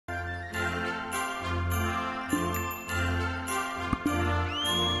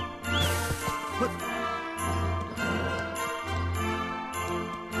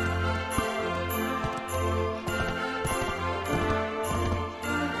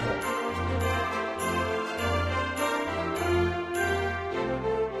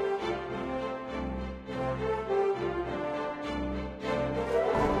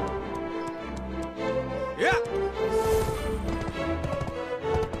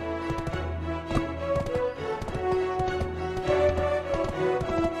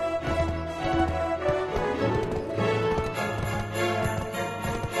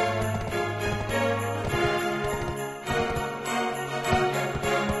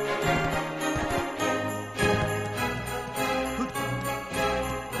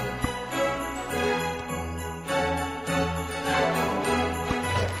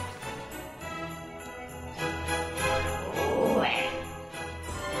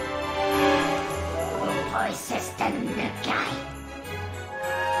guy.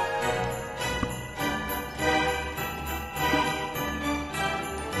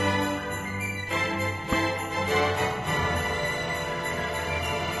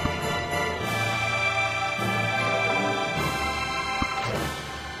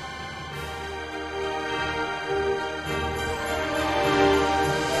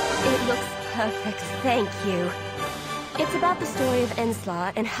 Perfect, thank you. It's about the story of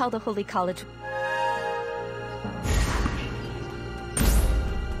Ensla and how the Holy College...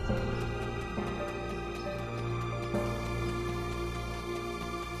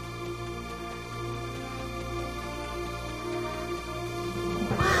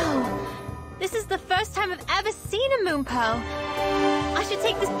 Wow! This is the first time I've ever seen a moon pearl. I should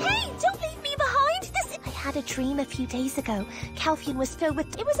take this... Hey! Don't leave me behind! I had a dream a few days ago. Calpheon was filled with...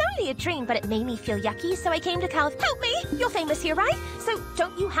 It was only a dream, but it made me feel yucky, so I came to Calpheon. Help me! You're famous here, right? So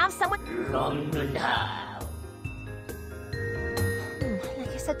don't you have someone... Like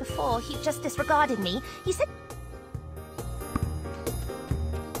I said before, he just disregarded me. He said...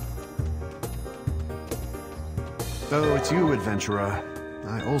 Oh, it's you, adventurer.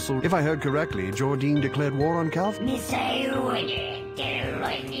 I also... If I heard correctly, Jordine declared war on Calpheon.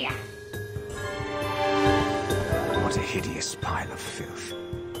 What a hideous pile of filth.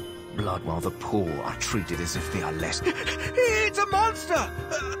 Blood while the poor are treated as if they are less... It's a monster!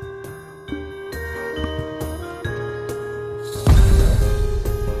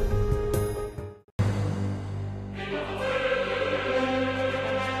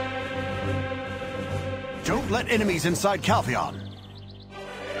 Don't let enemies inside Calpheon.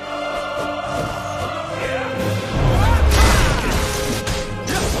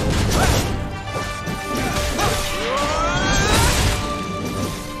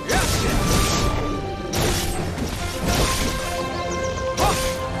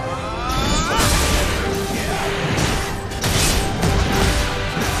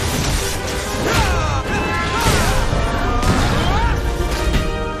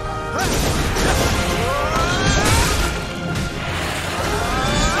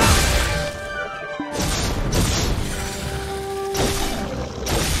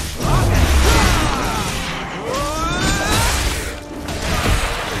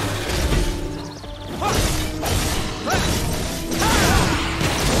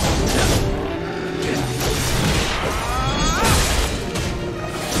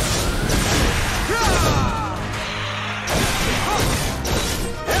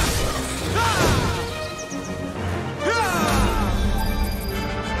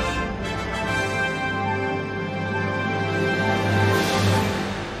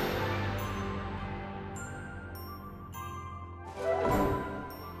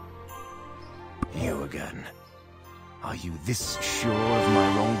 Are you this sure of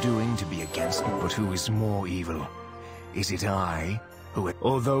my wrongdoing to be against me? But who is more evil? Is it I,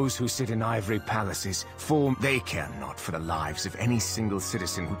 or those who sit in ivory palaces, for they care not for the lives of any single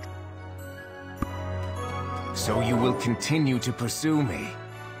citizen who... So you will continue to pursue me?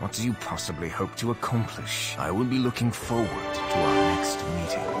 What do you possibly hope to accomplish? I will be looking forward to our next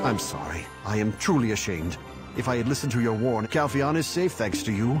meeting. I'm sorry. I am truly ashamed. If I had listened to your warning, Calpheon is safe thanks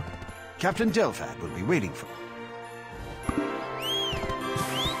to you. Captain Delphad will be waiting for...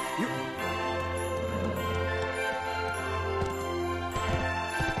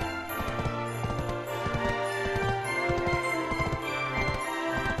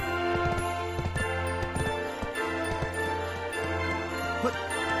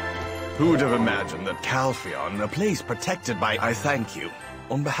 Who'd have imagined that Calpheon, a place protected by... I thank you,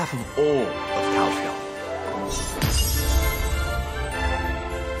 on behalf of all of Calpheon.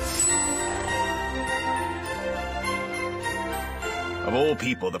 Of all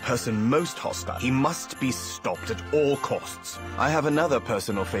people, the person most hostile. He must be stopped at all costs. I have another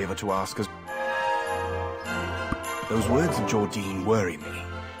personal favor to ask as... Those words of Jordine worry me.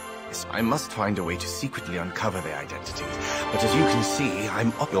 I must find a way to secretly uncover their identities. But as you can see,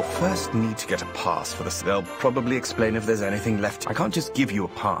 You'll first need to get a pass for this. They'll probably explain if there's anything left. I can't just give you a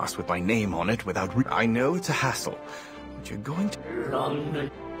pass with my name on it without... I know it's a hassle, but you're going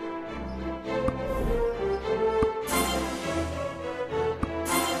to...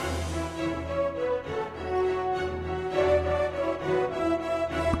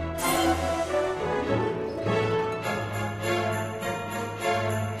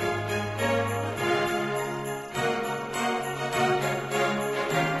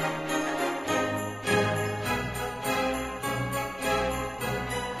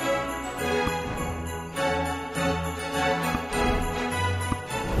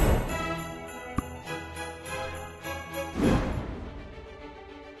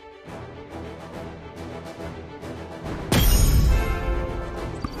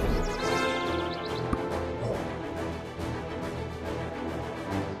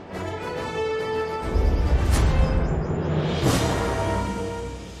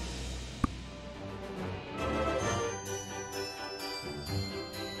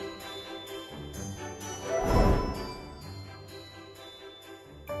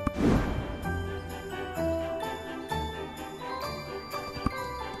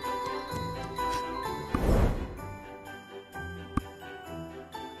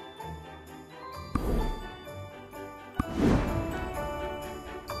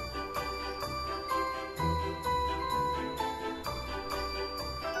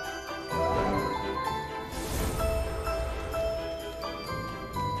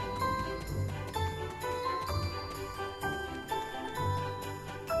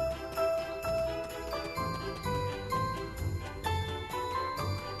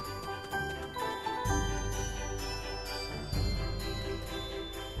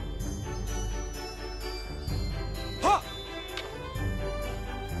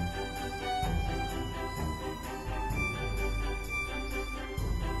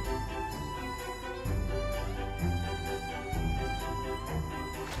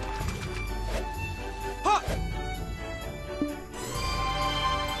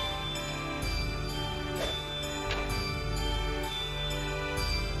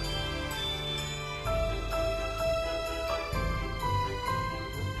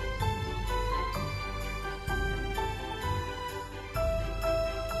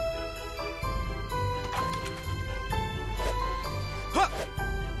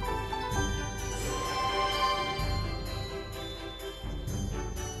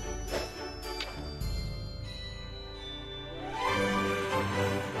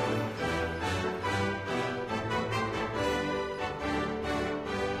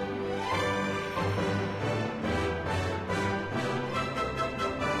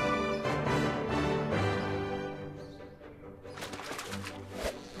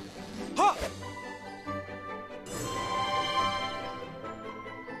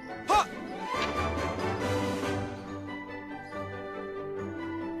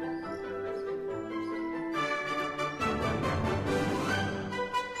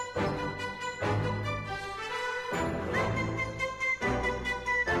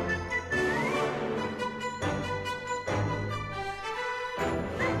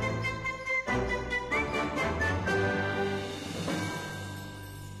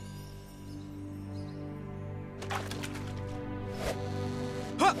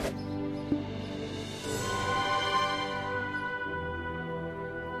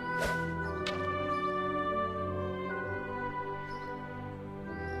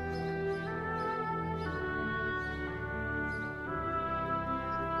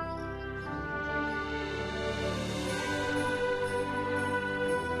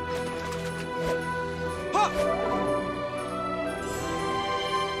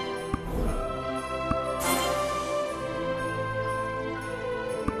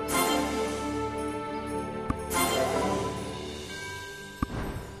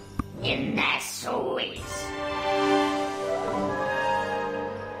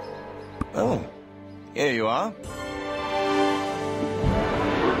 Oh, here you are.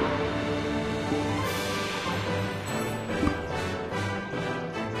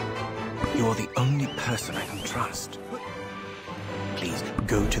 You're the only person I can trust. Please,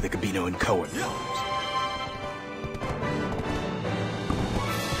 go to the Gabino and Cohen farms.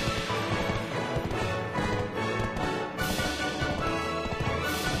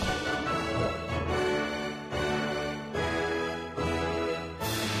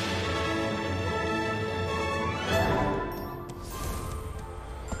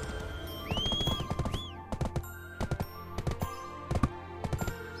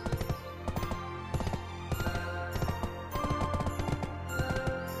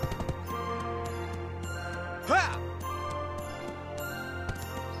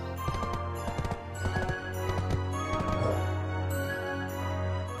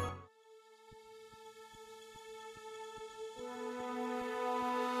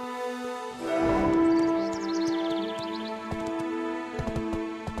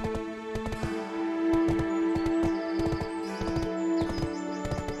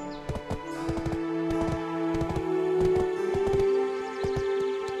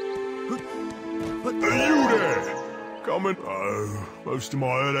 Coming. Oh, most of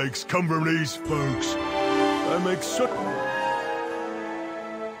my headaches come from these folks. They make such...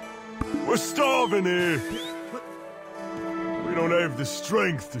 We're starving here. We don't have the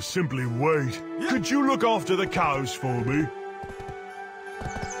strength to simply wait. Could you look after the cows for me?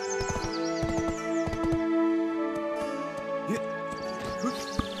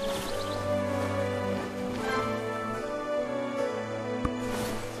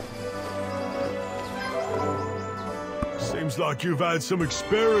 Seems like you've had some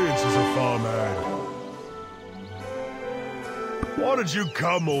experience as a farmhand. Why did you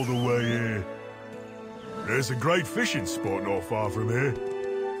come all the way here? There's a great fishing spot not far from here.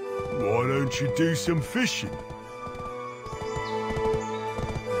 Why don't you do some fishing?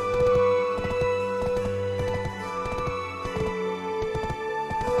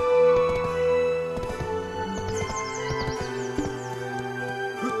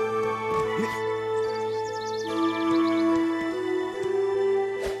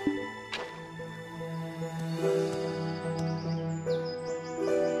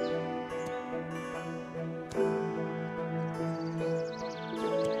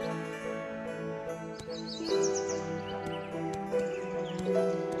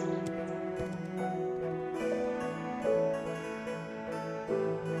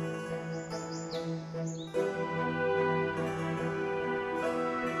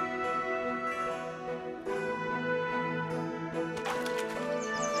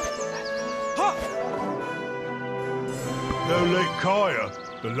 No Lake Kaya,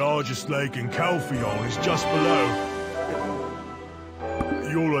 the largest lake in Calpheon, is just below.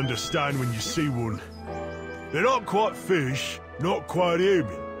 You'll understand when you see one. They're not quite fish, not quite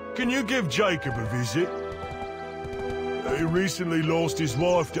human. Can you give Jacob a visit? He recently lost his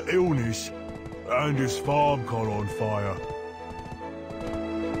wife to illness, and his farm caught on fire.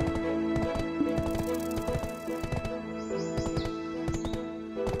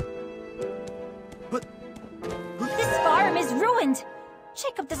 This farm is ruined.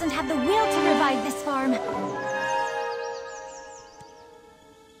 Jacob doesn't have the will to revive this farm.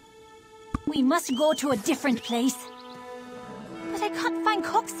 We must go to a different place. But I can't find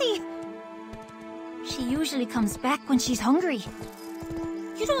Coxie. She usually comes back when she's hungry.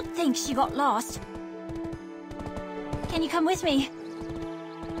 You don't think she got lost? Can you come with me?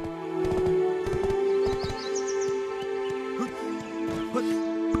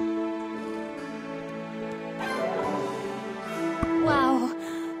 Wow,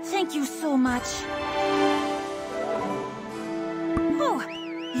 thank you so much. Oh,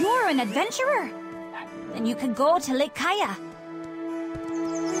 you're an adventurer. Then you could go to Lake Kaya.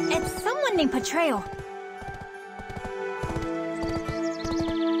 It's someone named Patreo.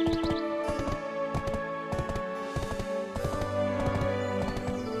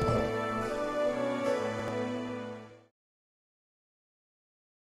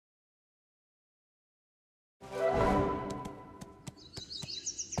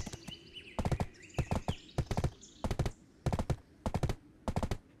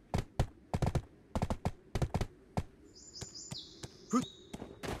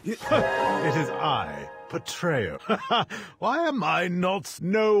 It is I, Betrayer. Why am I not?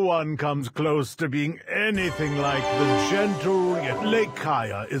 No one comes close to being anything like the gentle yet Lake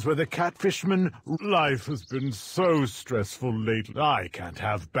Kaya is where the catfishman. Life has been so stressful lately. I can't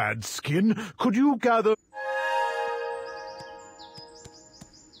have bad skin. Could you gather?